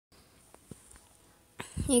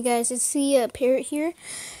Hey guys, it's the parrot here,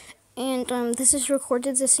 and this is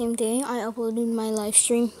recorded the same day I uploaded my live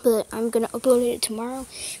stream, but I'm gonna upload it tomorrow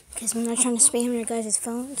because I'm not trying to spam your guys'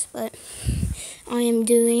 phones. But I am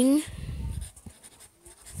doing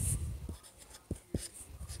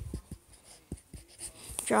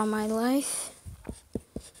Draw My Life.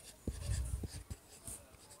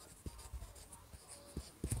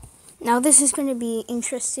 Now this is gonna be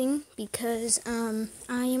interesting because I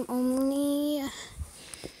am only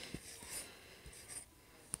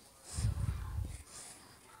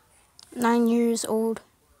 9 years old,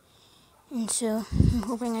 and so I'm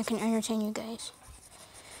hoping I can entertain you guys.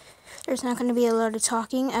 There's not going to be a lot of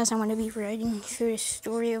talking as I'm going to be writing through a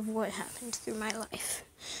story of what happened through my life.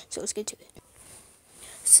 So let's get to it.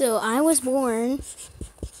 So I was born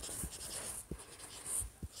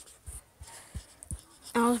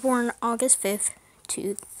August 5th,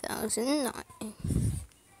 2009.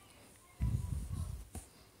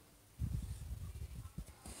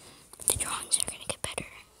 The drawings are going to get better.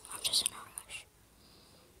 I'm just in a rush.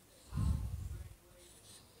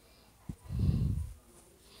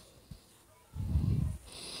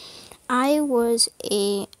 I was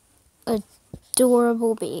a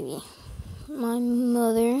adorable baby. My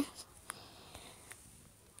mother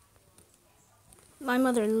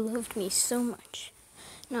loved me so much.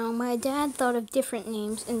 Now, my dad thought of different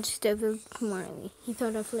names instead of Marley. He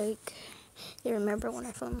thought of, like, you remember one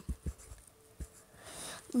of them?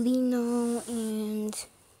 Lino and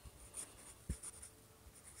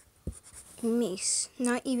Mace.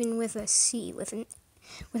 Not even with a C, with an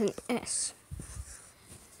S.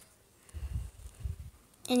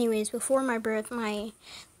 Anyways, before my birth, my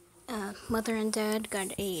mother and dad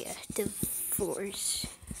got a divorce.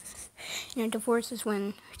 And a divorce is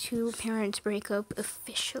when two parents break up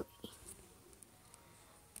officially.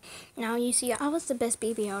 Now, you see, I was the best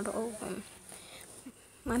baby out of all of them.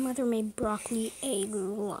 My mother made broccoli a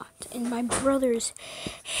lot, and my brothers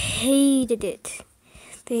hated it.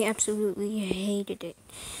 They absolutely hated it.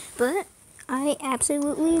 But I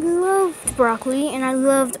absolutely loved broccoli, and I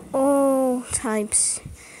loved all types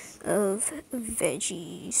of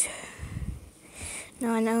veggies.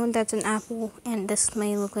 Now, I know that's an apple, and this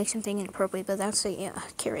may look like something inappropriate, but that's a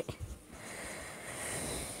carrot.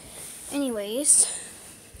 Anyways,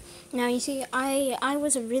 now you see, I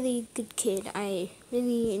was a really good kid. I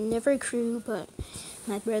really never grew, but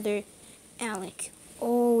my brother Alec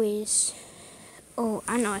always,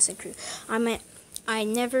 I know I said grew. I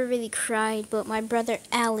never really cried, but my brother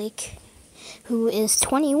Alec, who is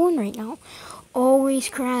 21 right now, always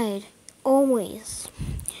cried. Always.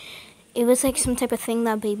 It was like some type of thing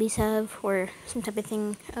that babies have, or some type of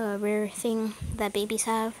thing, rare thing that babies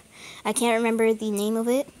have. I can't remember the name of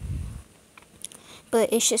it,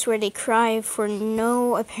 but it's just where they cry for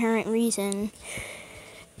no apparent reason,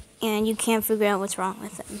 and you can't figure out what's wrong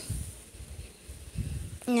with them.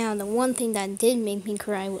 Now, the one thing that did make me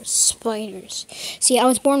cry was spiders. See, I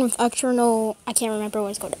was born with I can't remember what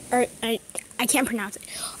it's called. I can't pronounce it.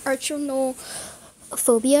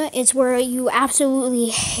 Arachnophobia. It's where you absolutely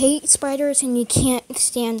hate spiders and you can't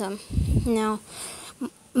stand them. Now,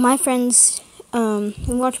 my friends who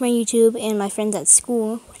watch my YouTube and my friends at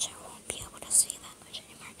school, which I won't be able to say that much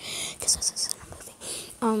anymore because this is in a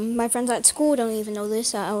movie. My friends at school don't even know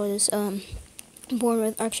this, that I was born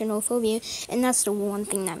with arachnophobia, and that's the one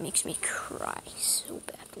thing that makes me cry so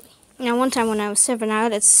badly. Now, one time when I was 7, I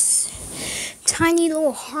had this tiny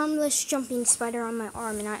little harmless jumping spider on my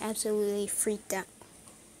arm, and I absolutely freaked out.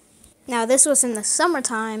 Now, this was in the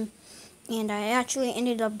summertime, and I actually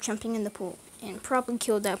ended up jumping in the pool and probably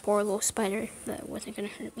killed that poor little spider that wasn't going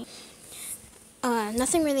to hurt me.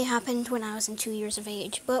 Nothing really happened when I was 2 years of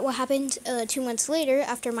age, but what happened 2 months later,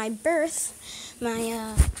 after my birth,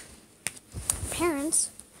 my parents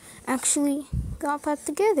actually got back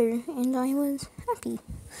together, and I was happy.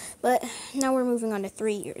 But now we're moving on to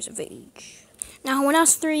 3 years of age. Now, when I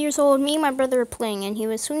was 3 years old, me and my brother were playing, and he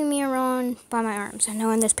was swinging me around by my arms. I know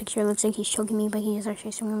in this picture it looks like he's choking me, but he is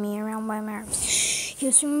actually swinging me around by my arms. He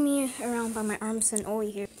was swinging me around by my arms, and all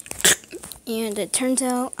you hear, and it turns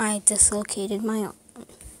out I dislocated my arm.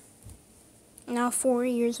 Now, 4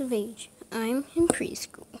 years of age, I'm in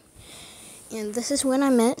preschool. And this is when I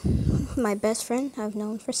met my best friend I've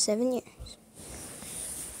known for 7 years.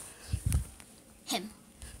 Him.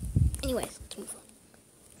 Anyways, let's move on.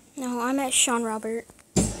 Now, I met Sean Robert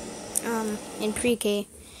in pre-K,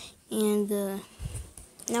 and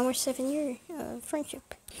now we're 7-year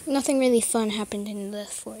friendship. Nothing really fun happened in the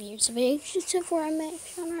 4 years of age, except for I met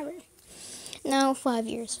Sean Robert. Now, 5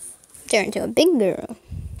 years. Turned into a big girl.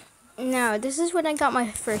 Now, this is when I got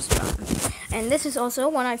my first job. And this is also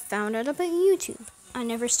what I found out about YouTube. I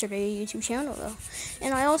never started a YouTube channel though.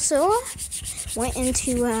 And I also went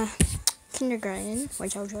into kindergarten,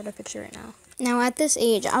 which I'll draw the picture right now. Now at this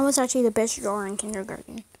age, I was actually the best drawer in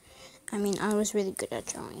kindergarten. I mean, I was really good at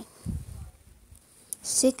drawing.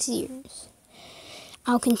 6 years.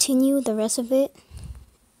 I'll continue the rest of it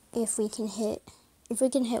if we can hit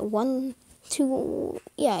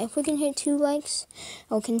 2 likes,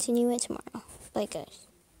 I'll continue it tomorrow. Bye guys.